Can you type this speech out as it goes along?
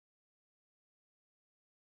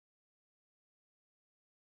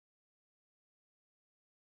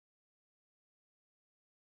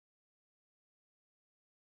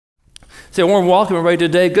Say a warm welcome, everybody,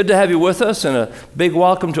 today. Good to have you with us, and a big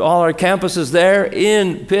welcome to all our campuses there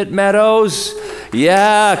in Pitt Meadows.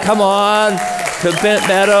 Yeah, come on to Pitt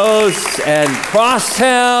Meadows and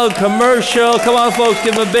Crosstown, Commercial. Come on, folks,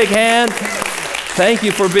 give them a big hand. Thank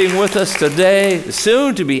you for being with us today.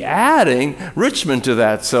 Soon to be adding Richmond to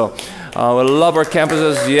that. So we love our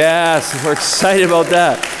campuses. Yes, we're excited about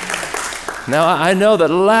that. Now, I know that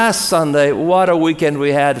last Sunday, what a weekend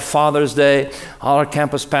we had, Father's Day. All our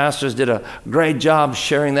campus pastors did a great job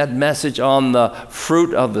sharing that message on the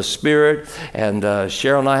fruit of the Spirit. And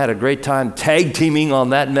Cheryl and I had a great time tag teaming on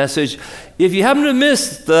that message. If you happen to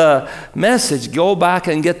miss the message, go back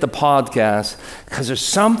and get the podcast, because there's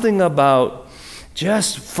something about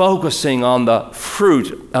just focusing on the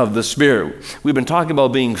fruit of the Spirit. We've been talking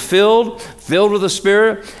about being filled with the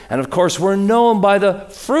Spirit, and of course we're known by the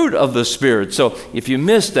fruit of the Spirit. So if you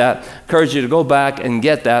missed that, I encourage you to go back and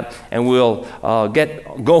get that, and we'll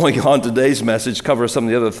get going on today's message, cover some of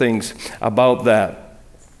the other things about that.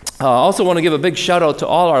 I also want to give a big shout out to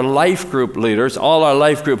all our life group leaders, all our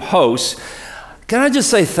life group hosts. Can I just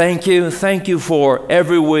say thank you? Thank you for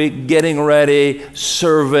every week getting ready,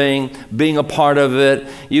 serving, being a part of it.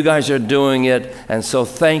 You guys are doing it. And so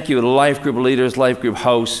thank you to life group leaders, life group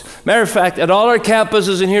hosts. Matter of fact, at all our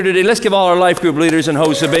campuses in here today, let's give all our life group leaders and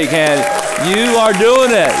hosts a big hand. You are doing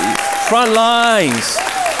it. Front lines.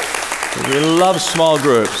 We love small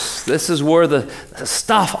groups. This is where the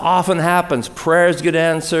stuff often happens. Prayers get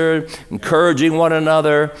answered, encouraging one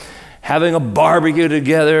another, having a barbecue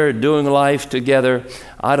together, doing life together.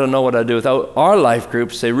 I don't know what I'd do without our life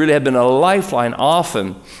groups. They really have been a lifeline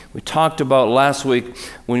often. We talked about last week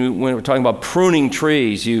when we were talking about pruning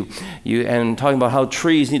trees, and talking about how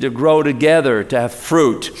trees need to grow together to have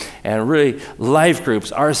fruit. And really, life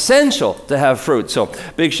groups are essential to have fruit. So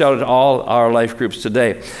big shout out to all our life groups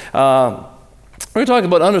today. We're going to talk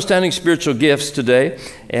about understanding spiritual gifts today.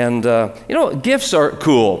 And, gifts are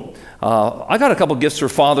cool. I got a couple gifts for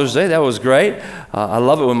Father's Day. That was great. I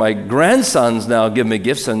love it when my grandsons now give me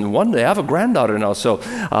gifts, and one day I have a granddaughter now. So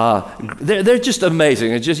they're just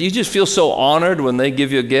amazing. You just feel so honored when they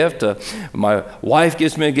give you a gift. My wife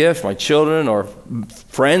gives me a gift. My children or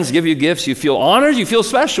friends give you gifts. You feel honored. You feel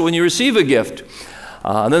special when you receive a gift.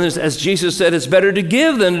 And then, as Jesus said, it's better to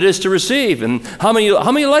give than it is to receive. And how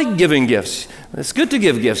many like giving gifts? It's good to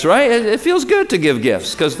give gifts, right? It feels good to give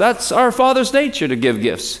gifts, because that's our Father's nature, to give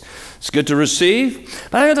gifts. It's good to receive.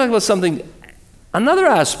 But I'm going to talk about another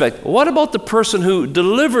aspect. What about the person who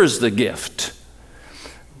delivers the gift?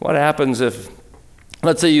 What happens if,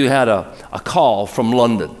 let's say you had a call from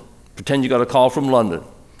London. Pretend you got a call from London.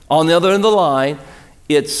 On the other end of the line,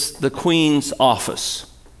 it's the Queen's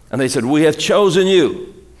office. And they said, we have chosen you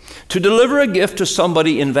to deliver a gift to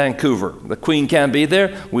somebody in Vancouver. The Queen can't be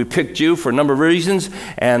there. We picked you for a number of reasons,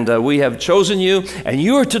 and we have chosen you, and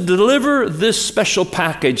you are to deliver this special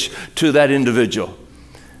package to that individual.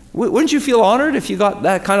 Wouldn't you feel honored if you got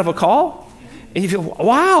that kind of a call? And you feel,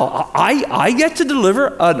 wow, I get to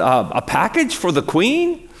deliver a package for the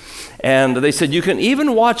Queen? And they said, you can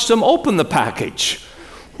even watch them open the package.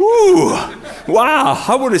 Ooh, wow,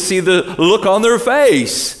 I want to see the look on their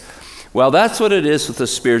face. Well, that's what it is with the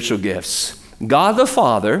spiritual gifts. God the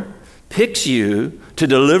Father picks you to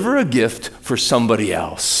deliver a gift for somebody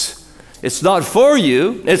else. It's not for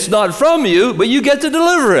you, it's not from you, but you get to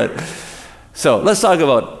deliver it. So let's talk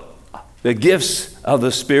about the gifts of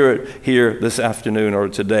the Spirit here this afternoon or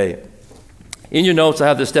today. In your notes, I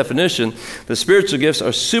have this definition. The spiritual gifts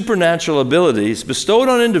are supernatural abilities bestowed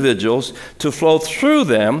on individuals to flow through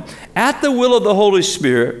them at the will of the Holy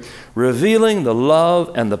Spirit, revealing the love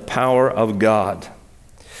and the power of God.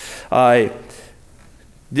 I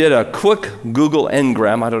did a quick Google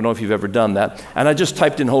Ngram. I don't know if you've ever done that. And I just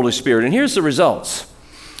typed in Holy Spirit. And here's the results.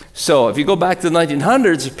 So if you go back to the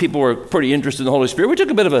 1900s, people were pretty interested in the Holy Spirit. We took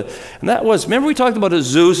a bit of and that was, remember we talked about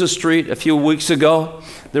Azusa Street a few weeks ago?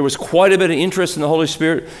 There was quite a bit of interest in the Holy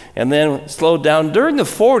Spirit, and then it slowed down. During the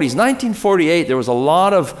 40s, 1948, there was a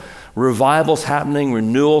lot of revivals happening,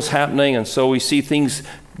 renewals happening, and so we see things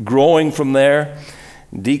growing from there.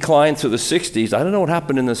 Decline through the 60s. I don't know what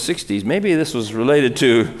happened in the 60s. Maybe this was related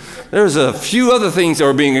to, there's a few other things that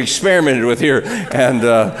were being experimented with here, and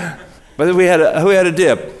but we had a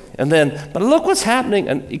dip. And then, but look what's happening,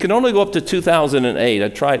 and you can only go up to 2008. I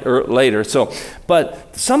tried later,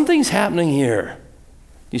 but something's happening here.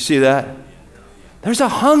 You see that? There's a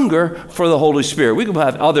hunger for the Holy Spirit. We can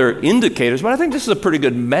have other indicators, but I think this is a pretty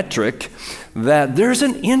good metric that there's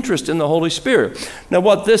an interest in the Holy Spirit. Now,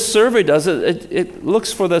 what this survey does, it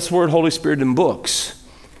looks for this word Holy Spirit in books,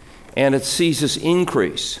 and it sees this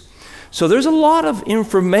increase. So there's a lot of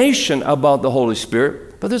information about the Holy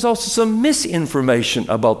Spirit. but there's also some misinformation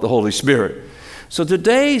about the Holy Spirit. So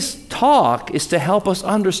today's talk is to help us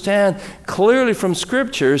understand clearly from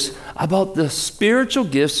Scriptures about the spiritual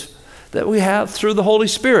gifts that we have through the Holy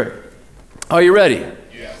Spirit. Are you ready?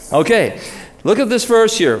 Yes. Okay. Look at this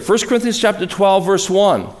verse here. 1 Corinthians chapter 12, verse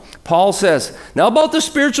 1. Paul says, now about the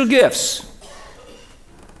spiritual gifts.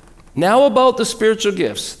 Now about the spiritual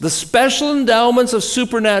gifts. The special endowments of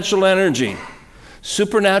supernatural energy.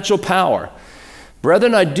 Supernatural power.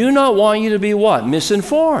 Brethren, I do not want you to be what?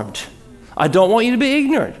 Misinformed. I don't want you to be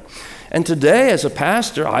ignorant. And today, as a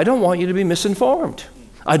pastor, I don't want you to be misinformed.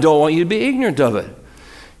 I don't want you to be ignorant of it.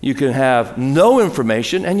 You can have no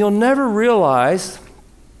information and you'll never realize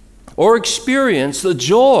or experience the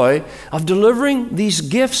joy of delivering these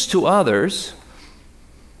gifts to others.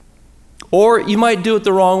 Or you might do it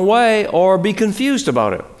the wrong way or be confused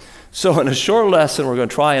about it. So in a short lesson, we're going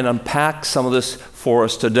to try and unpack some of this for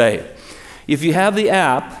us today. If you have the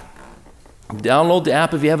app, download the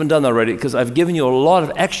app if you haven't done that already, because I've given you a lot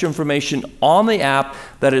of extra information on the app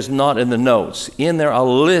that is not in the notes. In there,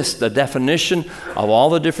 I'll list a definition of all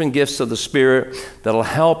the different gifts of the Spirit that'll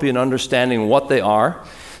help you in understanding what they are.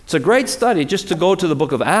 It's a great study just to go to the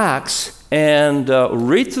book of Acts and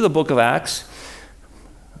read through the book of Acts.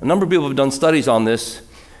 A number of people have done studies on this.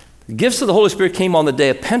 The gifts of the Holy Spirit came on the day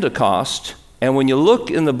of Pentecost, and when you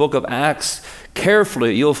look in the book of Acts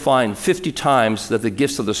carefully, you'll find 50 times that the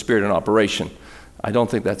gifts of the Spirit are in operation. I don't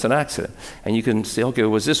think that's an accident. And you can say, okay,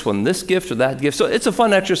 was this one this gift or that gift? So it's a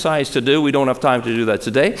fun exercise to do. We don't have time to do that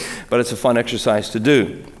today, but it's a fun exercise to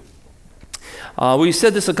do. We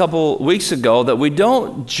said this a couple weeks ago, that we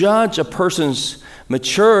don't judge a person's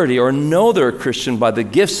maturity or know they're a Christian by the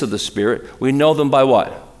gifts of the Spirit. We know them by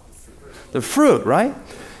what? The fruit, right?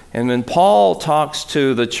 And when Paul talks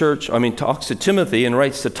to the church, talks to Timothy and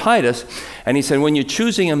writes to Titus, and he said, when you're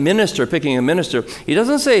choosing a minister, picking a minister, he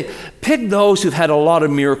doesn't say, pick those who've had a lot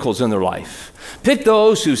of miracles in their life. Pick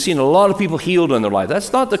those who've seen a lot of people healed in their life.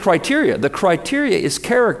 That's not the criteria. The criteria is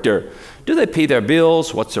character. Do they pay their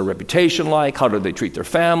bills? What's their reputation like? How do they treat their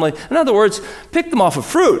family? In other words, pick them off of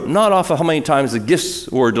fruit, not off of how many times the gifts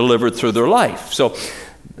were delivered through their life. So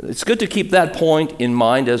it's good to keep that point in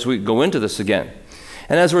mind as we go into this again.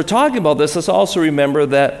 And as we're talking about this, let's also remember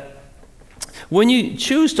that when you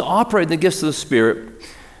choose to operate in the gifts of the Spirit,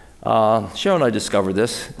 Cheryl and I discovered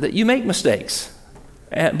this, that you make mistakes.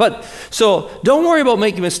 So don't worry about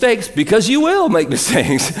making mistakes, because you will make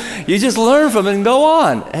mistakes. You just learn from it and go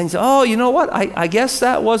on. And say, oh, you know what? I guess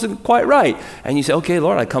that wasn't quite right. And you say, okay,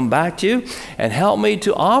 Lord, I come back to you and help me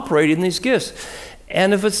to operate in these gifts.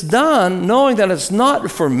 And if it's done knowing that it's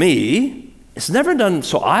not for me, it's never done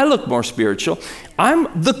so I look more spiritual,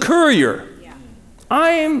 I'm the courier. Yeah.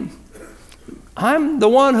 I'm the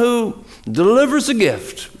one who delivers a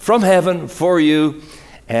gift from heaven for you.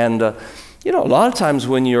 And a lot of times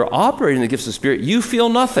when you're operating the gifts of the Spirit, you feel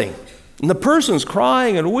nothing. And the person's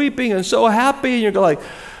crying and weeping and so happy, and you're like,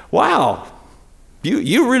 wow,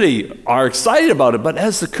 you really are excited about it. But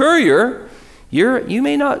as the courier, you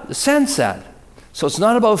may not sense that. So it's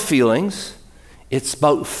not about feelings, it's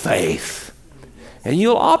about faith. And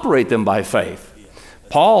you'll operate them by faith.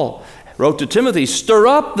 Paul wrote to Timothy, stir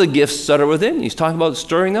up the gifts that are within you. He's talking about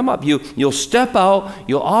stirring them up. You'll step out,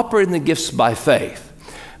 you'll operate in the gifts by faith.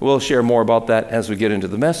 We'll share more about that as we get into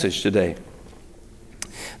the message today.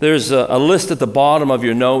 There's a list at the bottom of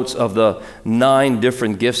your notes of the 9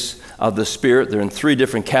 different gifts of the Spirit. They're in 3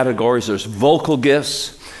 different categories. There's vocal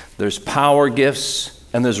gifts, there's power gifts,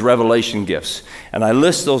 and there's revelation gifts. And I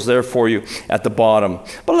list those there for you at the bottom.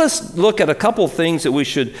 But let's look at a couple things that we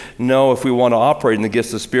should know if we want to operate in the gifts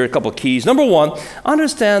of the Spirit, a couple of keys. Number one,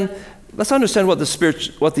 let's understand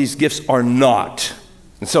what these gifts are not.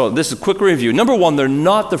 And so this is a quick review. Number one, they're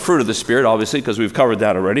not the fruit of the Spirit, obviously, because we've covered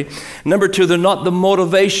that already. Number two, they're not the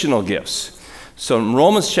motivational gifts. So in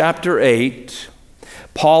Romans chapter 8,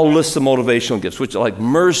 Paul lists the motivational gifts, which are like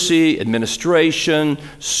mercy, administration,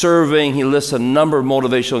 serving. He lists a number of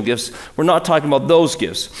motivational gifts. We're not talking about those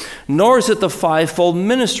gifts. Nor is it the 5-fold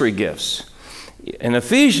ministry gifts. In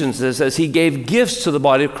Ephesians, it says he gave gifts to the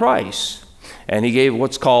body of Christ. And he gave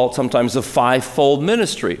what's called sometimes the 5-fold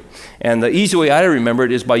ministry. And the easy way I remember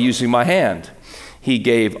it is by using my hand. He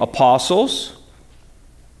gave apostles.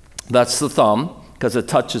 That's the thumb, because it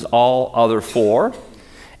touches all other 4.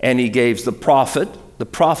 And he gave the prophet. The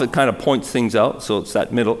prophet kind of points things out, so it's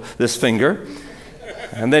that middle, this finger.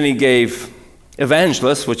 And then he gave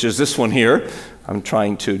evangelist, which is this one here. I'm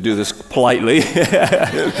trying to do this politely.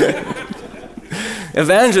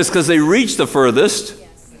 Evangelists, because they reach the furthest.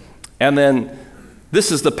 And then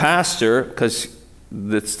this is the pastor, because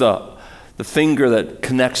it's the the finger that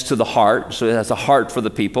connects to the heart, so it has a heart for the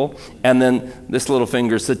people. And then this little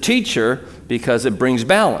finger is the teacher because it brings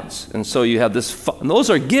balance. And so you have this, and those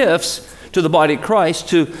are gifts to the body of Christ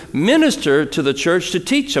to minister to the church, to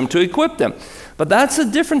teach them, to equip them. But that's a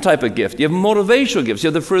different type of gift. You have motivational gifts. You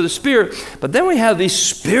have the fruit of the Spirit. But then we have these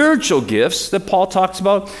spiritual gifts that Paul talks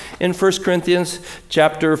about in 1 Corinthians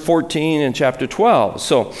chapter 14 and chapter 12.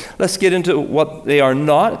 So let's get into what they are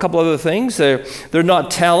not. A couple other things. They're not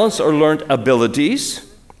talents or learned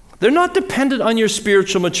abilities. They're not dependent on your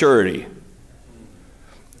spiritual maturity.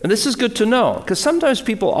 And this is good to know, because sometimes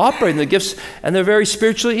people operate in the gifts and they're very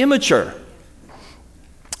spiritually immature.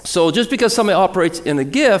 So just because somebody operates in a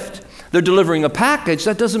gift, they're delivering a package,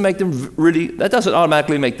 that doesn't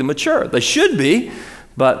automatically make them mature. They should be,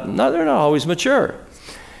 but no, they're not always mature.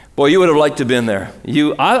 Boy, you would have liked to have been there.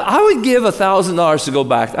 I would give $1,000 to go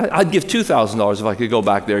back. I'd give $2,000 if I could go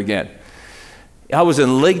back there again. I was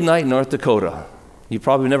in Lignite, North Dakota. You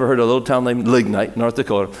probably never heard of a little town named Lignite, North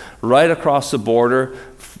Dakota, right across the border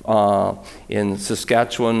in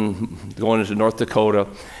Saskatchewan, going into North Dakota,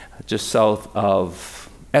 just south of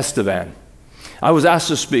Estevan. I was asked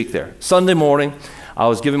to speak there. Sunday morning, I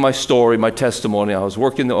was giving my story, my testimony. I was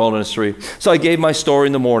working in the oil industry. So I gave my story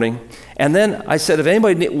in the morning. And then I said, if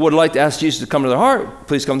anybody would like to ask Jesus to come to their heart,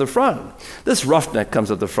 please come to the front. This roughneck comes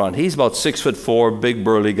up the front. He's about 6'4", big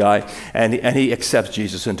burly guy, and he accepts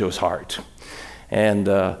Jesus into his heart. And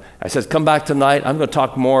I said, come back tonight. I'm going to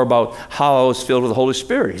talk more about how I was filled with the Holy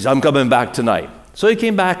Spirit. He said, I'm coming back tonight. So he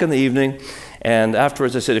came back in the evening. And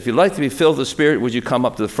afterwards I said, if you'd like to be filled with the Spirit, would you come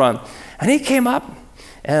up to the front? And he came up,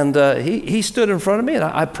 and he stood in front of me, and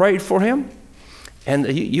I prayed for him. And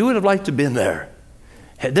you would have liked to have been there.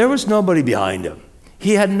 There was nobody behind him.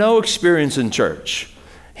 He had no experience in church.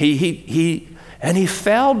 He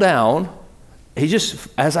fell down. He just,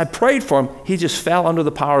 as I prayed for him, he just fell under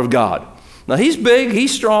the power of God. Now, he's big,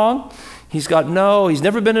 he's strong. He's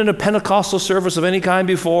never been in a Pentecostal service of any kind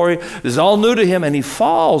before. This is all new to him, and he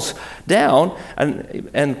falls down, and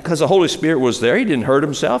because the Holy Spirit was there, he didn't hurt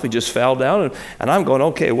himself. He just fell down, and I'm going,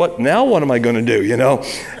 okay, what am I going to do,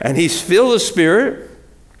 And he's filled with the Spirit.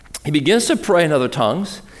 He begins to pray in other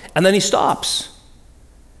tongues, and then he stops.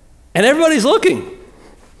 And everybody's looking,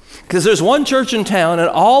 because there's one church in town, and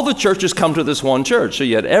all the churches come to this one church. So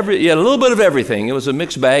you had a little bit of everything. It was a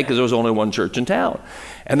mixed bag because there was only one church in town.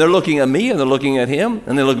 And they're looking at me, and they're looking at him,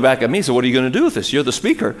 and they look back at me. So what are you going to do with this? You're the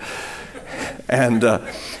speaker. And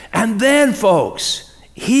then, folks,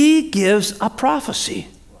 he gives a prophecy.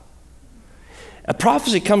 A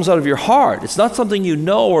prophecy comes out of your heart. It's not something you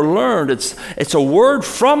know or learned. It's a word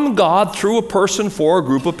from God through a person for a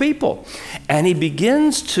group of people. And he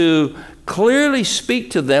begins to clearly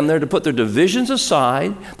speak to them. They're to put their divisions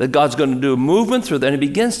aside, that God's going to do a movement through them. And he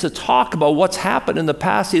begins to talk about what's happened in the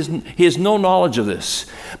past. He has no knowledge of this.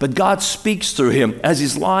 But God speaks through him as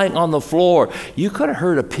he's lying on the floor. You could have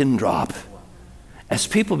heard a pin drop as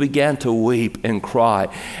people began to weep and cry.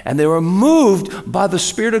 And they were moved by the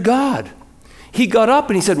Spirit of God. He got up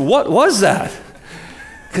and he said, what was that?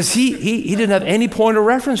 Because he didn't have any point of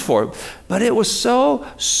reference for it. But it was so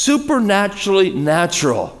supernaturally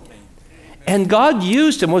natural. And God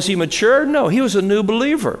used him. Was he mature? No, he was a new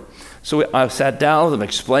believer. So I sat down with him,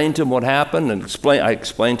 explained to him what happened, and I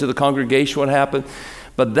explained to the congregation what happened.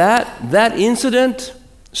 But that incident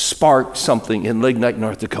sparked something in Lignite,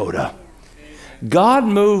 North Dakota. God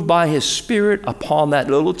moved by his Spirit upon that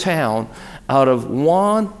little town out of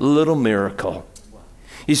one little miracle.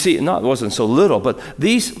 You see, it wasn't so little, but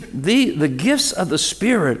the gifts of the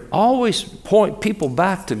Spirit always point people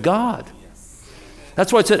back to God.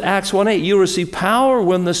 That's why it said Acts 1:8, you'll receive power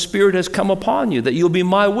when the Spirit has come upon you, that you'll be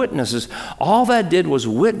my witnesses. All that did was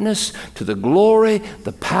witness to the glory,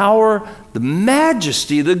 the power, the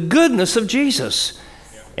majesty, the goodness of Jesus.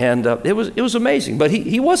 And it was amazing. But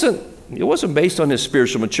it wasn't based on his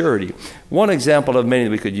spiritual maturity. One example of many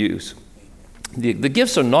that we could use. The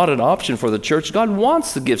gifts are not an option for the church. God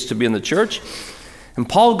wants the gifts to be in the church. And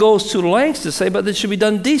Paul goes to lengths to say, but it should be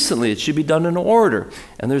done decently. It should be done in order.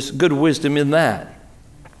 And there's good wisdom in that.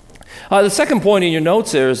 The second point in your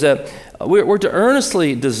notes there is that we're to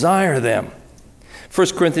earnestly desire them. 1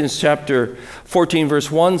 Corinthians chapter 14,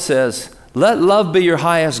 verse 1 says, let love be your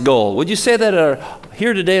highest goal. Would you say that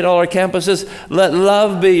here today at all our campuses? Let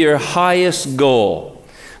love be your highest goal.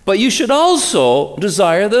 But you should also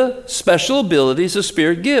desire the special abilities the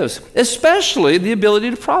Spirit gives, especially the ability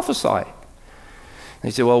to prophesy. And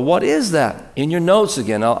you say, well, what is that? In your notes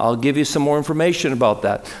again, I'll give you some more information about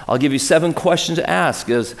that. I'll give you 7 questions to ask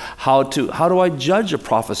is how do I judge a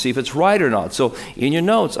prophecy if it's right or not? So in your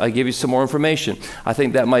notes, I give you some more information. I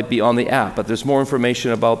think that might be on the app, but there's more information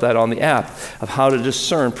about that on the app of how to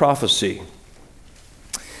discern prophecy.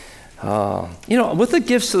 With the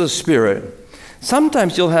gifts of the Spirit,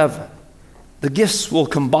 sometimes the gifts will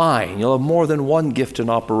combine. You'll have more than one gift in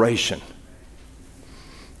operation.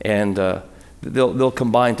 And they'll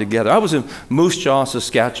combine together. I was in Moose Jaw,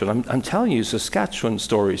 Saskatchewan. I'm telling you Saskatchewan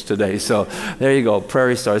stories today. So there you go,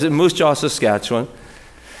 Prairie Stars. In Moose Jaw, Saskatchewan.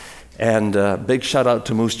 And big shout out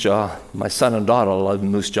to Moose Jaw. My son and daughter love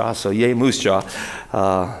Moose Jaw, so yay Moose Jaw.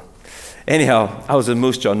 Anyhow, I was in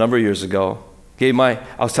Moose Jaw a number of years ago. I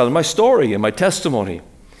was telling my story and my testimony.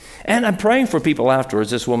 And I'm praying for people afterwards.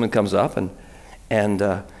 This woman comes up and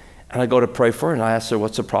I go to pray for her, and I ask her,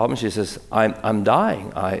 what's the problem? She says, I'm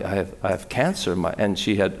dying. I have cancer. And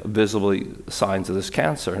she had visibly signs of this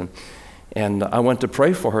cancer. And I went to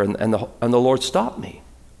pray for her, and the Lord stopped me.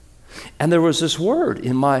 And there was this word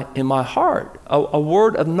in my heart, a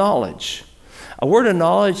word of knowledge. A word of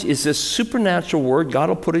knowledge is this supernatural word God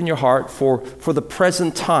will put in your heart for the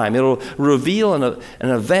present time. It'll reveal an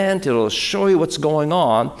event. It'll show you what's going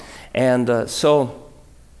on. And so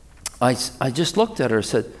I just looked at her and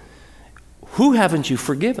said, who haven't you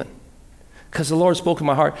forgiven? Because the Lord spoke in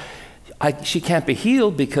my heart. She can't be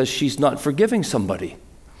healed because she's not forgiving somebody.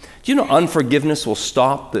 Do you know unforgiveness will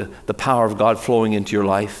stop the power of God flowing into your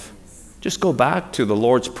life? Just go back to the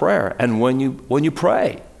Lord's Prayer. And when you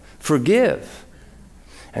pray, forgive.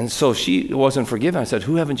 And so she wasn't forgiven. I said,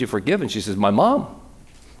 who haven't you forgiven? She says, my mom.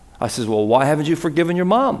 I said, well, why haven't you forgiven your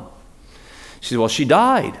mom? She said, well, she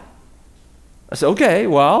died. I said, okay,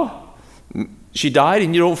 well, she died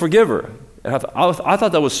and you don't forgive her. And I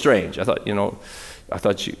thought that was strange.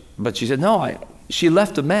 But she said, no, she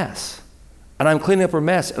left a mess. And I'm cleaning up her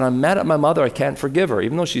mess, and I'm mad at my mother. I can't forgive her.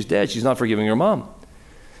 Even though she's dead, she's not forgiving her mom.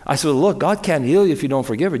 I said, well, look, God can't heal you if you don't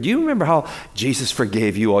forgive her. Do you remember how Jesus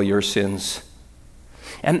forgave you all your sins?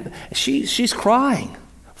 And she's crying.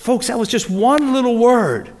 Folks, that was just one little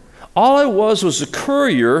word. All I was a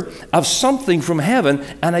courier of something from heaven,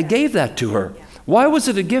 and I gave that to her. Why was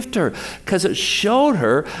it a gift to her? Because it showed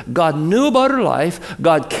her God knew about her life,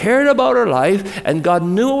 God cared about her life, and God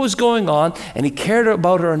knew what was going on, and He cared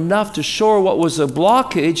about her enough to show her what was a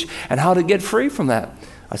blockage and how to get free from that.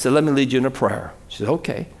 I said, let me lead you in a prayer. She said,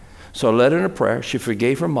 okay. So I led her in a prayer. She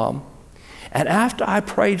forgave her mom. And after I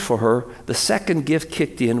prayed for her, the second gift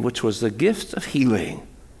kicked in, which was the gift of healing.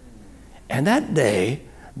 And that day,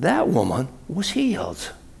 that woman was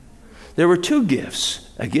healed. There were 2 gifts,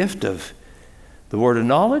 a gift of the word of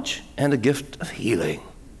knowledge and a gift of healing.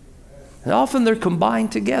 And often they're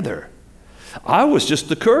combined together. I was just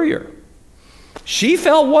the courier. She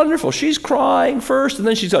felt wonderful. She's crying first, and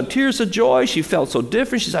then she's got tears of joy. She felt so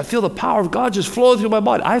different. She said, I feel the power of God just flowing through my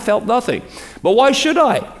body. I felt nothing. But why should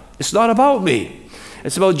I? It's not about me.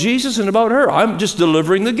 It's about Jesus and about her. I'm just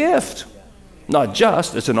delivering the gift. Not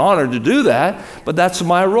just. It's an honor to do that, but that's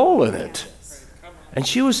my role in it. And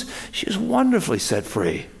she was wonderfully set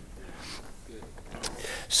free.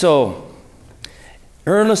 So,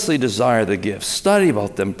 earnestly desire the gifts. Study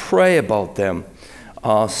about them. Pray about them.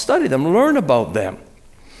 Study them. Learn about them.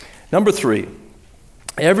 Number 3,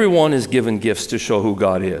 everyone is given gifts to show who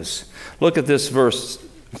God is. Look at this verse,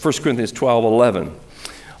 1 Corinthians 12:11.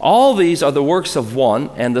 All these are the works of one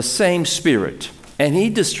and the same Spirit, and He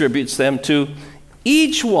distributes them to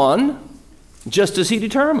each one just as He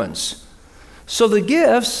determines. So the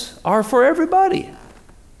gifts are for everybody.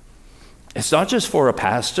 It's not just for a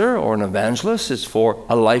pastor or an evangelist. It's for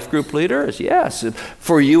a life group leader. Yes,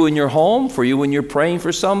 for you in your home, for you when you're praying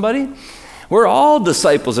for somebody. We're all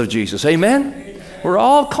disciples of Jesus. Amen? Amen. We're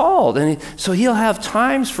all called. And so He'll have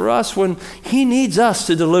times for us when He needs us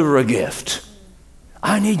to deliver a gift.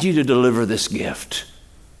 I need you to deliver this gift.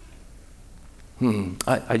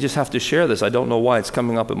 I just have to share this. I don't know why it's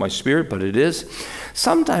coming up in my spirit, but it is.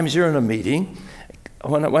 Sometimes you're in a meeting.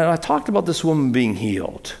 When I talked about this woman being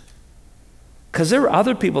healed, because there were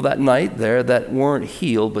other people that night there that weren't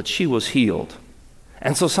healed, but she was healed.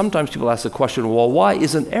 And so sometimes people ask the question, well, why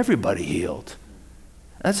isn't everybody healed?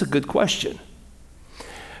 That's a good question.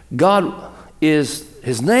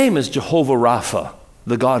 His name is Jehovah Rapha,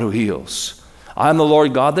 the God who heals. I'm the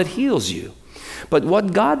Lord God that heals you. But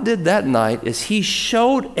what God did that night is He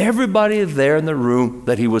showed everybody there in the room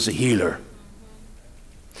that He was a healer.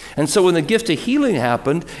 And so when the gift of healing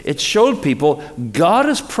happened, it showed people God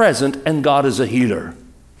is present and God is a healer.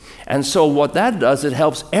 And so what that does, it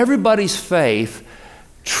helps everybody's faith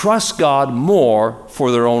trust God more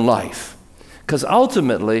for their own life. Because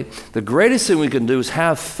ultimately, the greatest thing we can do is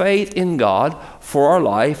have faith in God for our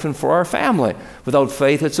life and for our family. Without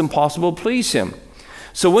faith, it's impossible to please Him.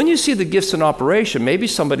 So when you see the gifts in operation, maybe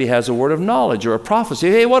somebody has a word of knowledge or a prophecy.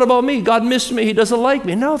 Hey, what about me? God missed me. He doesn't like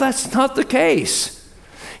me. No, that's not the case.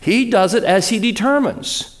 He does it as He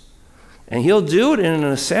determines. And He'll do it in an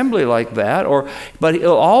assembly like that, but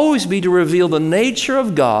it'll always be to reveal the nature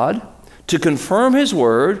of God, to confirm His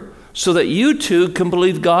word, so that you too can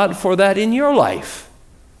believe God for that in your life.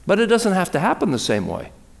 But it doesn't have to happen the same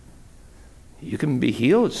way. You can be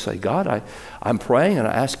healed. Say, God, I'm praying and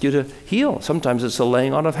I ask you to heal. Sometimes it's a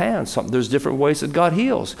laying on of hands. There's different ways that God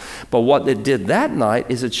heals. But what it did that night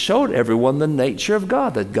is it showed everyone the nature of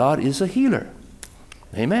God, that God is a healer.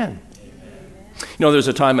 Amen. You know, there's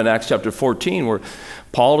a time in Acts chapter 14 where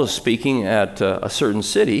Paul is speaking at a certain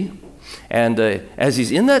city. And as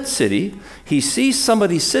he's in that city, he sees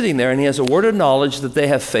somebody sitting there and he has a word of knowledge that they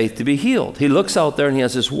have faith to be healed. He looks out there and he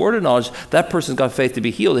has this word of knowledge, that person's got faith to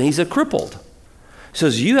be healed, and he's a crippled. He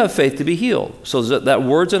says, you have faith to be healed. So that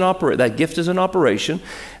word's in operation, that gift is in operation.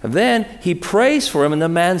 And then he prays for him and the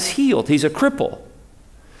man's healed. He's a cripple.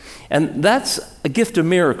 And that's a gift of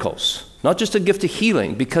miracles. Not just a gift of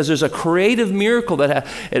healing, because there's a creative miracle that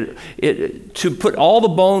to put all the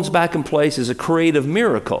bones back in place is a creative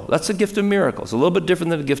miracle. That's a gift of miracles, a little bit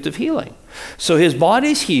different than a gift of healing. So his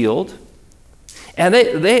body's healed, and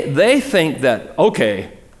they think that,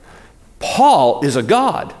 okay, Paul is a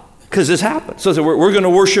god because this happened. So we're going to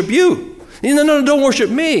worship you. No, don't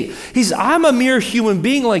worship me. I'm a mere human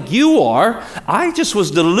being like you are. I just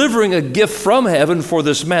was delivering a gift from heaven for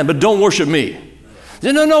this man, but don't worship me.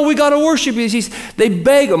 No, we got to worship you. They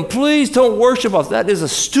beg him, please don't worship us. That is a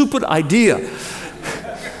stupid idea.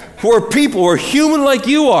 We're human like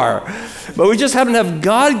you are. But we just happen to have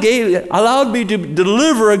God allowed me to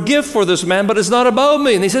deliver a gift for this man, but it's not about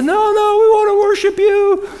me. And they said, no, we want to worship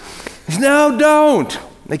you. He said, no, don't.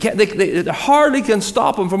 They hardly can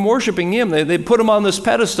stop him from worshiping him. They put him on this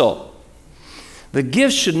pedestal. The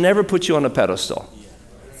gift should never put you on a pedestal.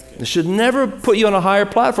 It should never put you on a higher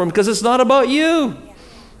platform, because it's not about you.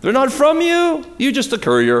 They're not from you. You're just a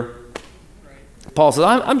courier. Paul says,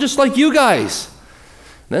 I'm just like you guys.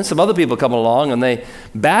 And then some other people come along and they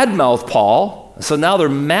badmouth Paul. So now they're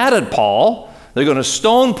mad at Paul. They're going to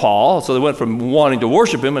stone Paul. So they went from wanting to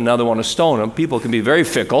worship him and now they want to stone him. People can be very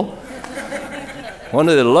fickle. One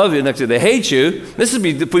day they love you, next day they hate you. This is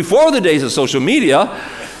before the days of social media.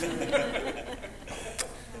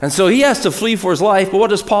 And so he has to flee for his life. But what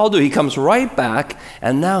does Paul do? He comes right back,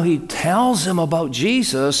 and now he tells him about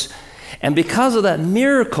Jesus. And because of that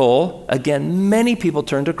miracle, again, many people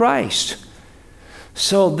turn to Christ.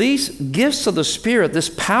 So these gifts of the Spirit, this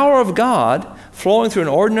power of God flowing through an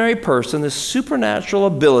ordinary person, this supernatural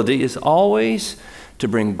ability is always to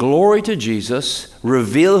bring glory to Jesus,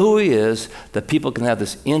 reveal who He is, that people can have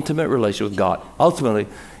this intimate relationship with God. Ultimately,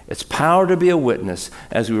 it's power to be a witness,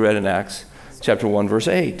 as we read in Acts chapter 1, verse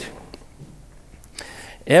 8.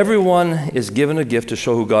 Everyone is given a gift to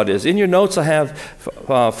show who God is. In your notes, I have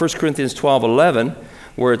 1 Corinthians 12:11,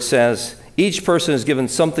 where it says, each person is given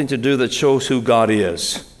something to do that shows who God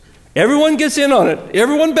is. Everyone gets in on it.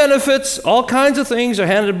 Everyone benefits. All kinds of things are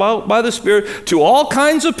handed about by the Spirit to all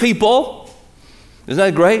kinds of people. Isn't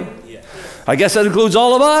that great? Yeah. I guess that includes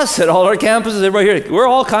all of us at all our campuses, everybody here. We're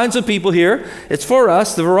all kinds of people here. It's for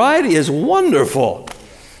us. The variety is wonderful.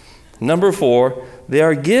 Number 4, they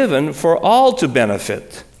are given for all to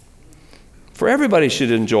benefit. For everybody should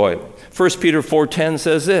enjoy it. 1 Peter 4:10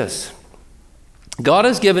 says this, God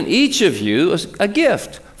has given each of you a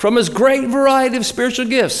gift from His great variety of spiritual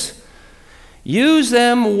gifts. Use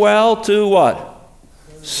them well to what?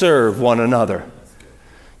 Serve one another.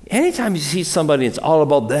 Anytime you see somebody, it's all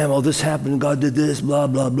about them. Oh, this happened, God did this, blah,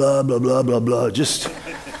 blah, blah, blah, blah, blah, blah. Just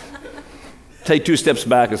take 2 steps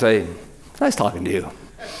back and say, nice talking to you.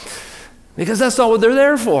 Because that's not what they're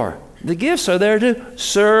there for. The gifts are there to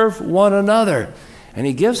serve one another. And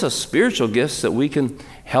He gives us spiritual gifts that we can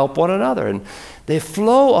help one another. And they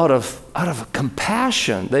flow out of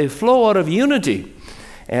compassion. They flow out of unity.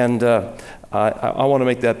 And I want to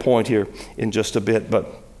make that point here in just a bit. But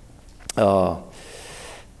the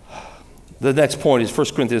next point is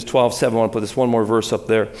 1 Corinthians 12:7. I want to put this one more verse up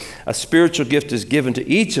there. A spiritual gift is given to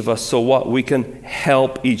each of us so what? We can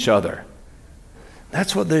help each other.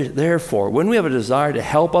 That's what they're there for. When we have a desire to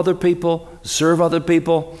help other people, serve other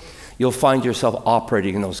people, you'll find yourself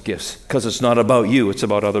operating in those gifts because it's not about you, it's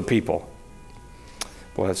about other people.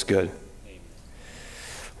 Boy, that's good.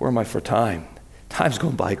 Where am I for time? Time's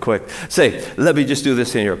going by quick. Say, let me just do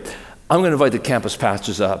this in here. I'm going to invite the campus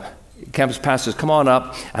pastors up. campus pastors, come on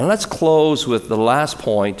up, and let's close with the last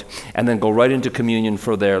point and then go right into communion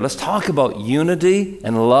from there. Let's talk about unity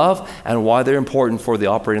and love and why they're important for the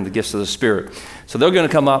operating of the gifts of the Spirit. So they're going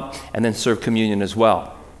to come up and then serve communion as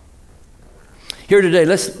well. Here today,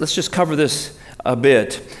 let's just cover this a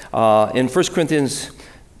bit. In 1 Corinthians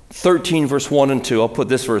 13, verse 1 and 2, I'll put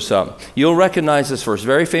this verse up. You'll recognize this verse,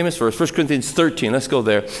 very famous verse, 1 Corinthians 13, let's go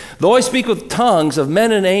there. Though I speak with tongues of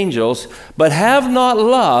men and angels, but have not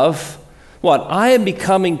love, what? I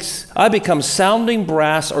become sounding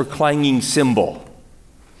brass or clanging cymbal.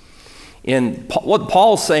 In what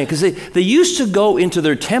Paul's saying, because they used to go into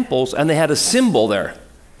their temples and they had a cymbal there.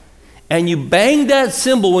 And you banged that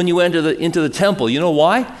cymbal when you went into the temple. You know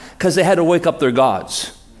why? Because they had to wake up their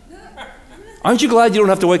gods. Aren't you glad you don't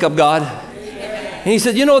have to wake up God? And he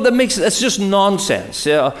said, you know, that's just nonsense.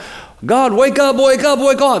 Yeah. God, wake up, wake up,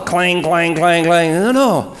 wake up. Clang, clang, clang, clang.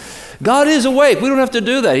 No. God is awake. We don't have to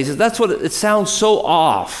do that. He says, that's what it sounds so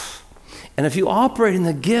off. And if you operate in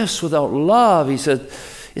the gifts without love, he said,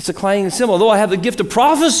 it's a clanging cymbal. Though I have the gift of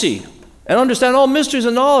prophecy and understand all mysteries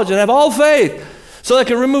and knowledge and have all faith so that I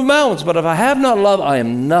can remove mountains. But if I have not love, I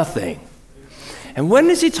am nothing. And when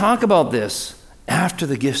does he talk about this? After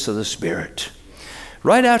the gifts of the Spirit.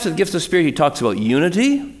 Right after the gifts of the Spirit, he talks about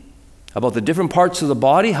unity, about the different parts of the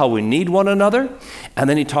body, how we need one another, and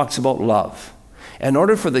then he talks about love. In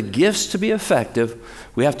order for the gifts to be effective,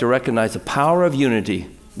 we have to recognize the power of unity,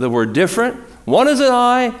 that we're different. One is an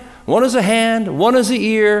eye, one is a hand, one is an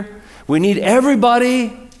ear. We need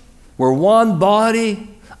everybody. We're one body.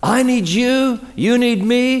 I need you, you need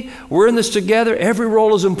me. We're in this together. Every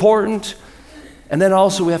role is important. And then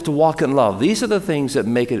also we have to walk in love. These are the things that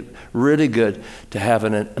make it really good to have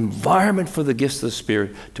an environment for the gifts of the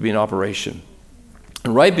Spirit to be in operation.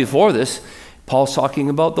 And right before this, Paul's talking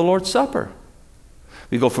about the Lord's Supper.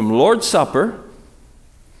 We go from Lord's Supper,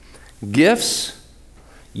 gifts,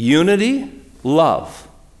 unity, love.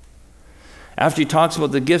 After he talks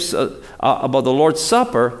about the gifts, about the Lord's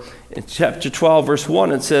Supper, in chapter 12, verse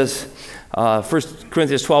 1, it says, 1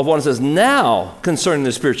 Corinthians 12:1, it says, now concerning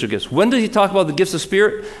the spiritual gifts. When did he talk about the gifts of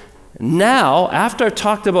Spirit? Now, after I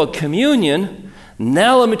talked about communion,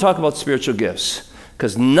 now let me talk about spiritual gifts.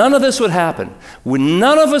 Because none of this would happen.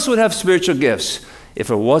 None of us would have spiritual gifts if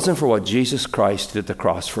it wasn't for what Jesus Christ did at the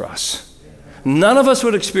cross for us. None of us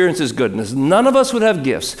would experience his goodness. None of us would have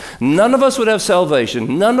gifts. None of us would have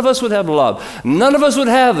salvation. None of us would have love. None of us would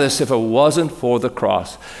have this if it wasn't for the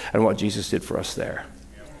cross and what Jesus did for us there.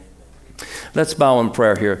 Let's bow in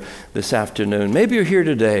prayer here this afternoon. Maybe you're here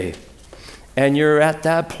today and you're at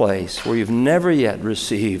that place where you've never yet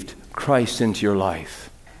received Christ into your life.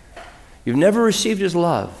 You've never received his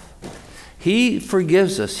love. He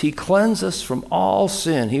forgives us. He cleanses us from all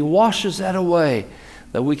sin. He washes that away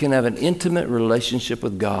that we can have an intimate relationship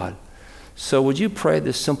with God. So would you pray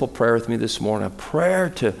this simple prayer with me this morning? A prayer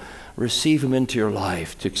to receive him into your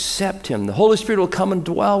life, to accept him. The Holy Spirit will come and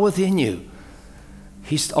dwell within you.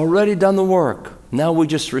 He's already done the work. Now we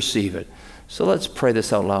just receive it. So let's pray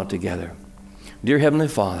this out loud together. Dear Heavenly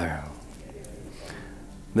Father,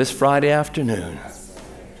 this Friday afternoon,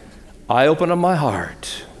 I open up my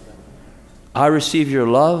heart. I receive your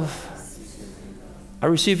love. I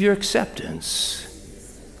receive your acceptance,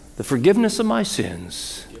 the forgiveness of my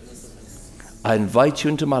sins. I invite you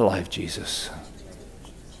into my life, Jesus.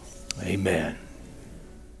 Amen.